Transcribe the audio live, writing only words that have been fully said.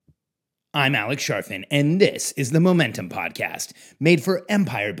I'm Alex Sharfin, and this is the Momentum Podcast, made for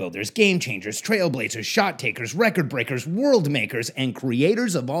empire builders, game changers, trailblazers, shot takers, record breakers, world makers, and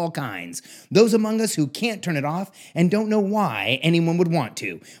creators of all kinds. Those among us who can't turn it off and don't know why anyone would want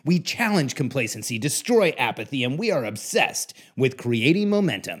to. We challenge complacency, destroy apathy, and we are obsessed with creating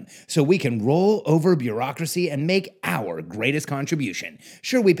momentum so we can roll over bureaucracy and make our greatest contribution.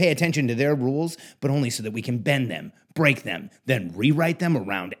 Sure, we pay attention to their rules, but only so that we can bend them, break them, then rewrite them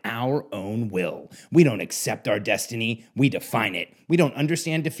around our own will. We don't accept our destiny, we define it. We don't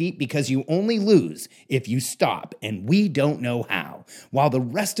understand defeat because you only lose if you stop, and we don't know how. While the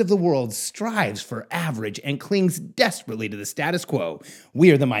rest of the world strives for average and clings desperately to the status quo,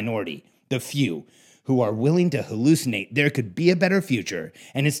 we are the minority, the few, who are willing to hallucinate there could be a better future,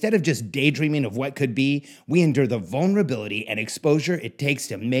 and instead of just daydreaming of what could be, we endure the vulnerability and exposure it takes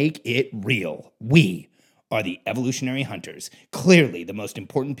to make it real. We are the evolutionary hunters, clearly the most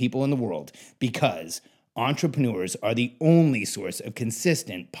important people in the world, because entrepreneurs are the only source of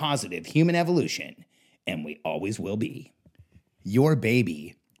consistent, positive human evolution, and we always will be. Your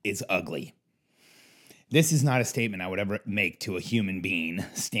baby is ugly. This is not a statement I would ever make to a human being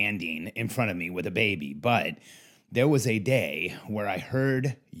standing in front of me with a baby, but there was a day where I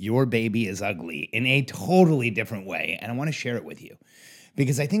heard your baby is ugly in a totally different way, and I want to share it with you.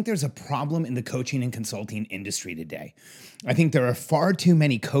 Because I think there's a problem in the coaching and consulting industry today. I think there are far too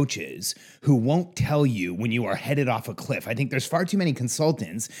many coaches who won't tell you when you are headed off a cliff. I think there's far too many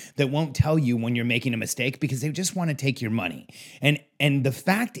consultants that won't tell you when you're making a mistake because they just want to take your money. And the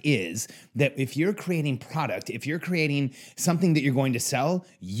fact is that if you're creating product, if you're creating something that you're going to sell,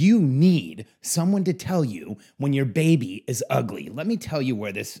 you need someone to tell you when your baby is ugly. Let me tell you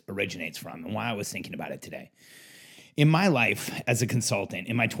where this originates from and why I was thinking about it today. In my life as a consultant,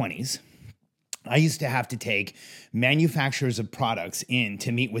 in my 20s, I used to have to take manufacturers of products in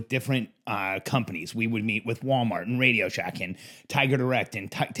to meet with different companies. We would meet with Walmart and Radio Shack and Tiger Direct and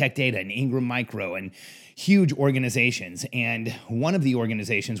Tech Data and Ingram Micro and huge organizations. And one of the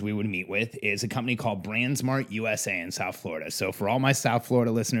organizations we would meet with is a company called BrandsMart USA in South Florida. So for all my South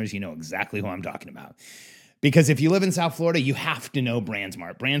Florida listeners, you know exactly who I'm talking about. Because if you live in South Florida, you have to know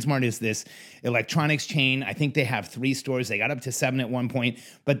BrandsMart. BrandsMart is this electronics chain. I think they have 3 stores. They got up to 7 at one point,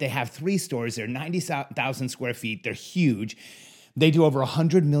 but they have 3 stores. They're 90,000 square feet. They're huge. They do over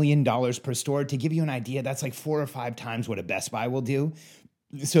 $100 million per store. To give you an idea, that's like 4 or 5 times what a Best Buy will do.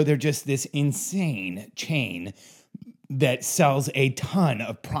 So they're just this insane chain that sells a ton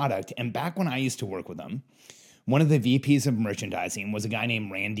of product. And back when I used to work with them, one of the VPs of merchandising was a guy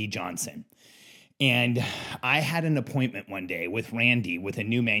named Randy Johnson. And I had an appointment one day with Randy with a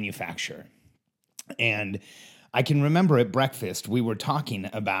new manufacturer. And I can remember at breakfast, we were talking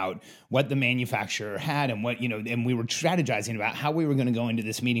about what the manufacturer had and what, and we were strategizing about how we were going to go into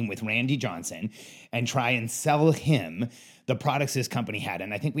this meeting with Randy Johnson and try and sell him the products his company had.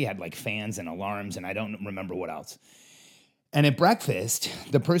 And I think we had like fans and alarms, and I don't remember what else. And at breakfast,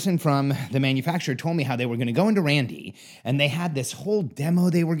 the person from the manufacturer told me how they were going to go into Randy, and they had this whole demo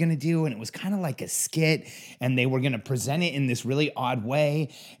they were going to do, and it was kind of like a skit, and they were going to present it in this really odd way,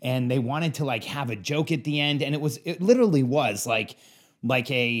 and they wanted to like have a joke at the end, and it literally was like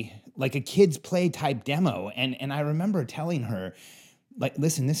a kid's play type demo. And I remember telling her, like,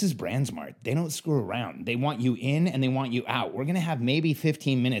 listen, this is BrandsMart. They don't screw around. They want you in and they want you out. We're going to have maybe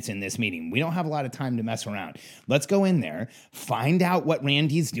 15 minutes in this meeting. We don't have a lot of time to mess around. Let's go in there, find out what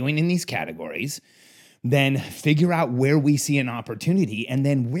Randy's doing in these categories, then figure out where we see an opportunity, and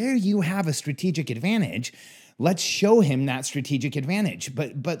then where you have a strategic advantage, let's show him that strategic advantage.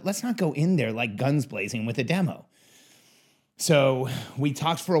 But let's not go in there like guns blazing with a demo. So we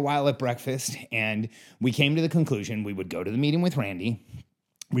talked for a while at breakfast, and we came to the conclusion we would go to the meeting with Randy.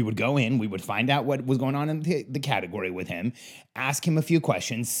 We would go in, we would find out what was going on in the category with him, ask him a few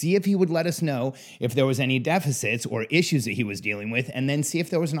questions, see if he would let us know if there was any deficits or issues that he was dealing with, and then see if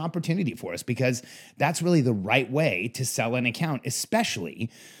there was an opportunity for us, because that's really the right way to sell an account,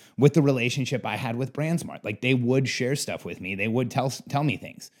 especially with the relationship I had with BrandsMart. Like, they would share stuff with me. They would tell me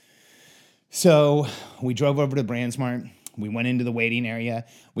things. So we drove over to BrandsMart. We went into the waiting area.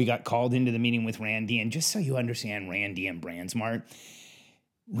 We got called into the meeting with Randy. And just so you understand Randy and BrandsMart,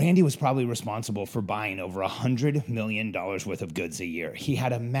 Randy was probably responsible for buying over $100 million worth of goods a year. He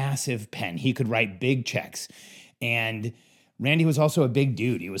had a massive pen. He could write big checks. And Randy was also a big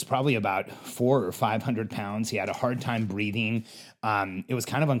dude. He was probably about 400 or 500 pounds. He had a hard time breathing. It was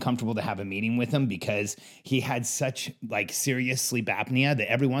kind of uncomfortable to have a meeting with him because he had such like serious sleep apnea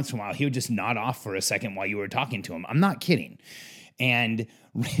that every once in a while he would just nod off for a second while you were talking to him. I'm not kidding. And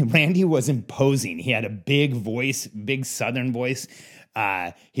Randy was imposing. He had a big voice, big Southern voice.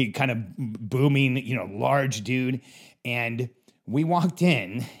 He kind of booming, large dude. And we walked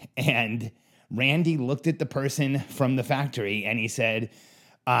in and Randy looked at the person from the factory and he said,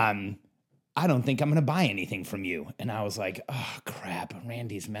 I don't think I'm going to buy anything from you. And I was like, oh, crap.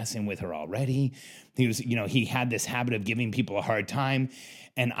 Randy's messing with her already. He was, he had this habit of giving people a hard time.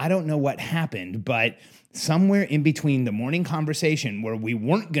 And I don't know what happened, but somewhere in between the morning conversation where we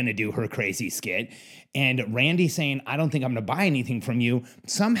weren't going to do her crazy skit and Randy saying, I don't think I'm going to buy anything from you,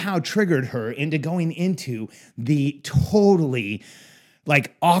 somehow triggered her into going into the totally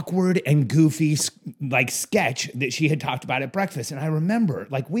awkward and goofy sketch that she had talked about at breakfast. And I remember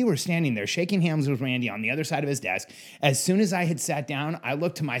we were standing there shaking hands with Randy on the other side of his desk. As soon as I had sat down, I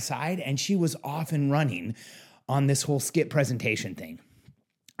looked to my side and she was off and running on this whole skit presentation thing.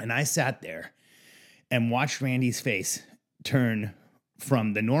 And I sat there and watched Randy's face turn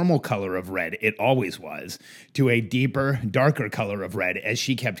from the normal color of red, it always was, to a deeper, darker color of red as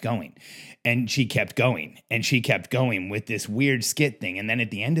she kept going. And she kept going, and she kept going with this weird skit thing. And then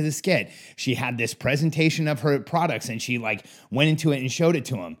at the end of the skit, she had this presentation of her products, and she went into it and showed it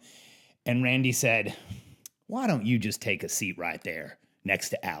to him. And Randy said, why don't you just take a seat right there next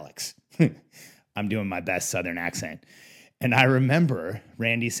to Alex? I'm doing my best Southern accent. And I remember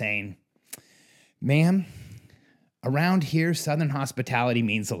Randy saying, ma'am, around here, Southern hospitality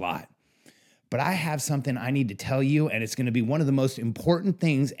means a lot. But I have something I need to tell you, and it's going to be one of the most important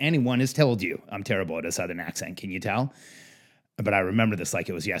things anyone has told you. I'm terrible at a Southern accent, can you tell? But I remember this like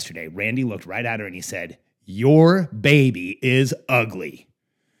it was yesterday. Randy looked right at her and he said, your baby is ugly.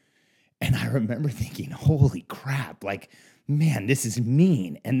 And I remember thinking, holy crap, man, this is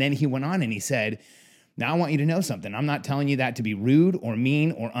mean. And then he went on and he said, now I want you to know something. I'm not telling you that to be rude or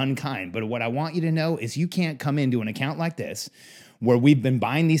mean or unkind, but what I want you to know is you can't come into an account like this where we've been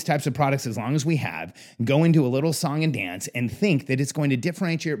buying these types of products as long as we have, go into a little song and dance and think that it's going to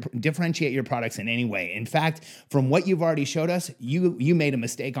differentiate your products in any way. In fact, from what you've already showed us, you made a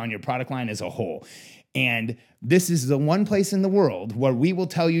mistake on your product line as a whole. And this is the one place in the world where we will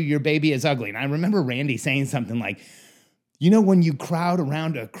tell you your baby is ugly. And I remember Randy saying something like, when you crowd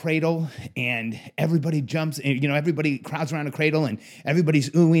around a cradle and everybody jumps, everybody crowds around a cradle and everybody's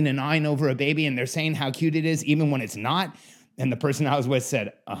oohing and eyeing over a baby and they're saying how cute it is even when it's not. And the person I was with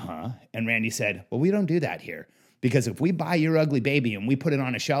said, uh-huh. And Randy said, well, we don't do that here because if we buy your ugly baby and we put it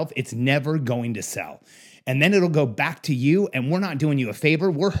on a shelf, it's never going to sell. And then it'll go back to you and we're not doing you a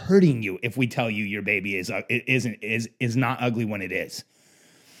favor. We're hurting you if we tell you your baby is not ugly when it is.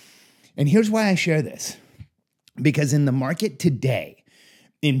 And here's why I share this. Because in the market today,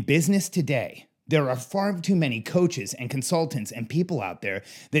 in business today, there are far too many coaches and consultants and people out there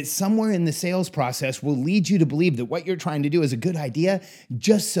that somewhere in the sales process will lead you to believe that what you're trying to do is a good idea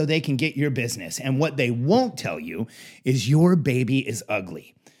just so they can get your business. And what they won't tell you is your baby is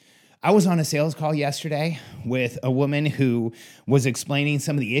ugly. I was on a sales call yesterday with a woman who was explaining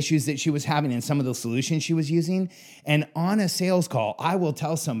some of the issues that she was having and some of the solutions she was using. And on a sales call, I will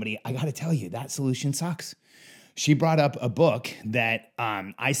tell somebody, I got to tell you, that solution sucks. She brought up a book that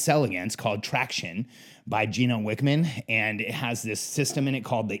I sell against called Traction by Gino Wickman, and it has this system in it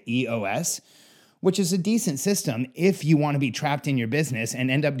called the EOS, which is a decent system if you want to be trapped in your business and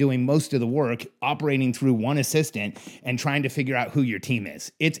end up doing most of the work operating through one assistant and trying to figure out who your team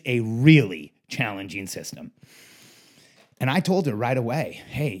is. It's a really challenging system. And I told her right away,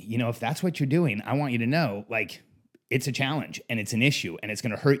 hey, if that's what you're doing, I want you to know, it's a challenge and it's an issue and it's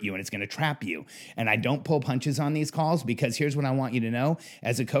going to hurt you and it's going to trap you. And I don't pull punches on these calls because here's what I want you to know.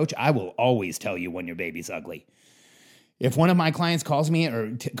 As a coach, I will always tell you when your baby's ugly. If one of my clients calls me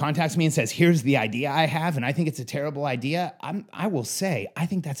or contacts me and says, here's the idea I have and I think it's a terrible idea, I will say, I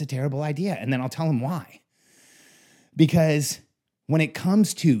think that's a terrible idea. And then I'll tell them why. Because when it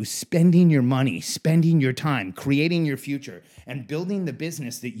comes to spending your money, spending your time, creating your future, and building the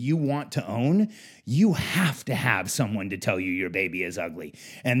business that you want to own, you have to have someone to tell you your baby is ugly.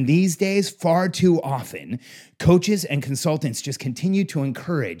 And these days, far too often, coaches and consultants just continue to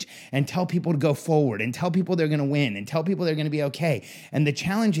encourage and tell people to go forward and tell people they're going to win and tell people they're going to be okay. And the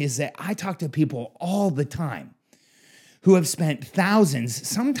challenge is that I talk to people all the time who have spent thousands,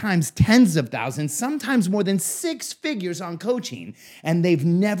 sometimes tens of thousands, sometimes more than 6 figures on coaching, and they've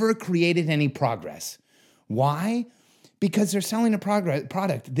never created any progress. Why? Because they're selling a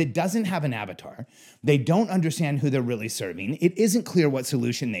product that doesn't have an avatar. They don't understand who they're really serving. It isn't clear what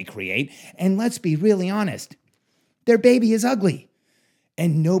solution they create. And let's be really honest, their baby is ugly,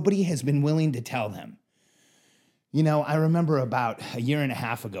 and nobody has been willing to tell them. I remember about a year and a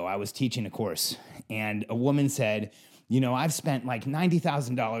half ago, I was teaching a course, and a woman said, I've spent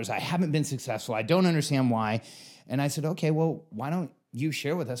 $90,000. I haven't been successful. I don't understand why. And I said, okay, well, why don't you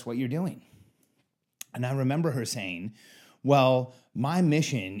share with us what you're doing. And I remember her saying, well, my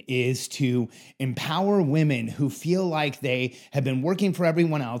mission is to empower women who feel like they have been working for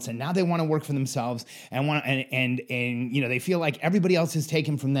everyone else and now they want to work for themselves and they feel like everybody else is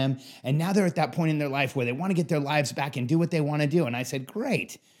taken from them. And now they're at that point in their life where they want to get their lives back and do what they want to do. And I said,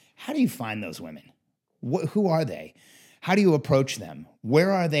 great. How do you find those women? Who are they? How do you approach them?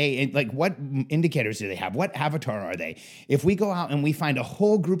 Where are they? Like, what indicators do they have? What avatar are they? If we go out and we find a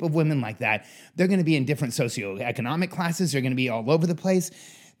whole group of women like that, they're going to be in different socioeconomic classes. They're going to be all over the place.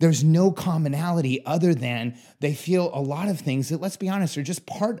 There's no commonality other than they feel a lot of things that, let's be honest, are just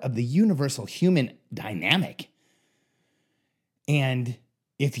part of the universal human dynamic. And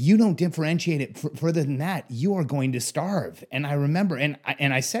if you don't differentiate it further than that, you are going to starve. And I remember, and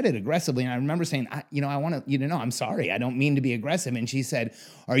I said it aggressively, and I remember saying, I want you to know, I'm sorry. I don't mean to be aggressive. And she said,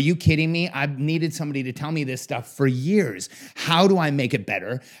 are you kidding me? I've needed somebody to tell me this stuff for years. How do I make it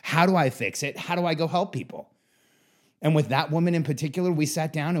better? How do I fix it? How do I go help people? And with that woman in particular, we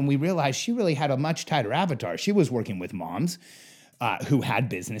sat down and we realized she really had a much tighter avatar. She was working with moms who had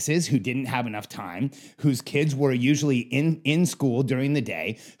businesses, who didn't have enough time, whose kids were usually in school during the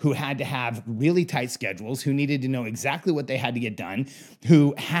day, who had to have really tight schedules, who needed to know exactly what they had to get done,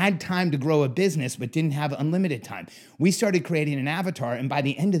 who had time to grow a business but didn't have unlimited time. We started creating an avatar, and by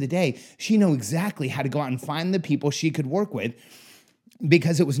the end of the day, she knew exactly how to go out and find the people she could work with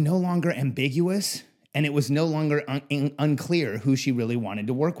because it was no longer ambiguous and it was no longer unclear who she really wanted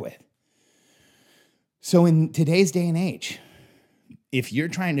to work with. So in today's day and age, if you're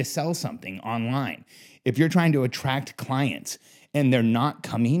trying to sell something online, if you're trying to attract clients and they're not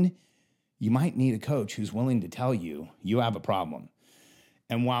coming, you might need a coach who's willing to tell you you have a problem.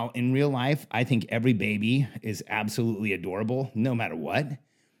 And while in real life, I think every baby is absolutely adorable, no matter what,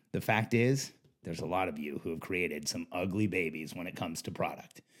 the fact is there's a lot of you who have created some ugly babies when it comes to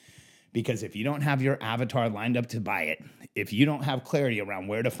product. Because if you don't have your avatar lined up to buy it, if you don't have clarity around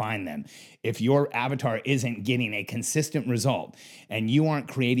where to find them, if your avatar isn't getting a consistent result and you aren't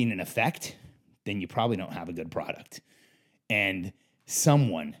creating an effect, then you probably don't have a good product. And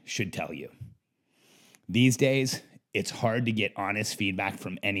someone should tell you. These days, it's hard to get honest feedback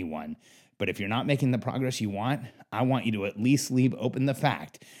from anyone. But if you're not making the progress you want, I want you to at least leave open the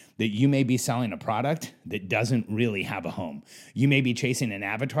fact that you may be selling a product that doesn't really have a home. You may be chasing an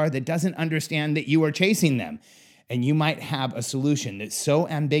avatar that doesn't understand that you are chasing them. And you might have a solution that's so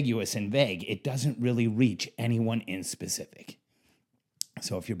ambiguous and vague, it doesn't really reach anyone in specific.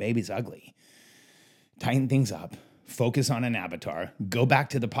 So if your baby's ugly, tighten things up, focus on an avatar, go back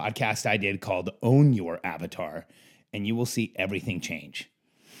to the podcast I did called Own Your Avatar, and you will see everything change.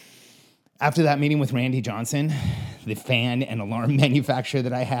 After that meeting with Randy Johnson, the fan and alarm manufacturer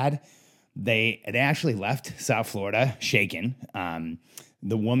that I had, they actually left South Florida shaken.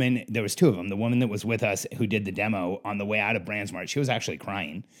 The woman, there was two of them. The woman that was with us who did the demo on the way out of BrandsMart, she was actually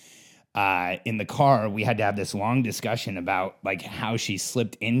crying. In the car, we had to have this long discussion about like how she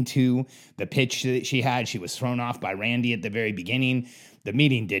slipped into the pitch that she had. She was thrown off by Randy at the very beginning. The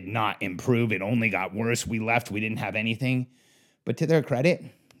meeting did not improve. It only got worse. We left. We didn't have anything. But to their credit,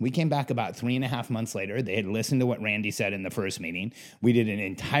 we came back about 3.5 months later. They had listened to what Randy said in the first meeting. We did an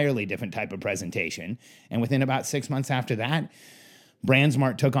entirely different type of presentation. And within about 6 months after that,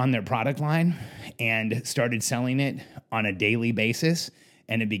 BrandsMart took on their product line and started selling it on a daily basis.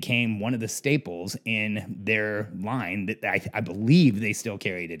 And it became one of the staples in their line that I believe they still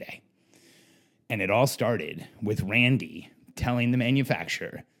carry today. And it all started with Randy telling the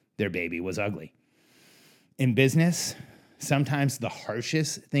manufacturer their baby was ugly. In business, sometimes the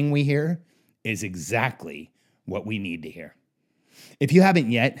harshest thing we hear is exactly what we need to hear. If you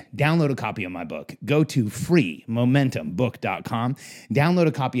haven't yet, download a copy of my book. Go to freemomentumbook.com. Download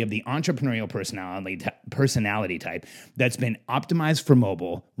a copy of the entrepreneurial personality type that's been optimized for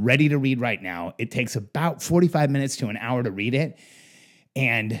mobile, ready to read right now. It takes about 45 minutes to an hour to read it.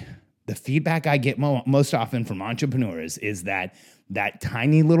 And the feedback I get most often from entrepreneurs is that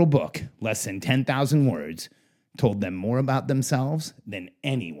tiny little book, less than 10,000 words, told them more about themselves than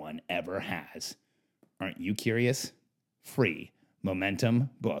anyone ever has. Aren't you curious?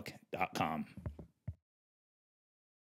 freemomentumbook.com.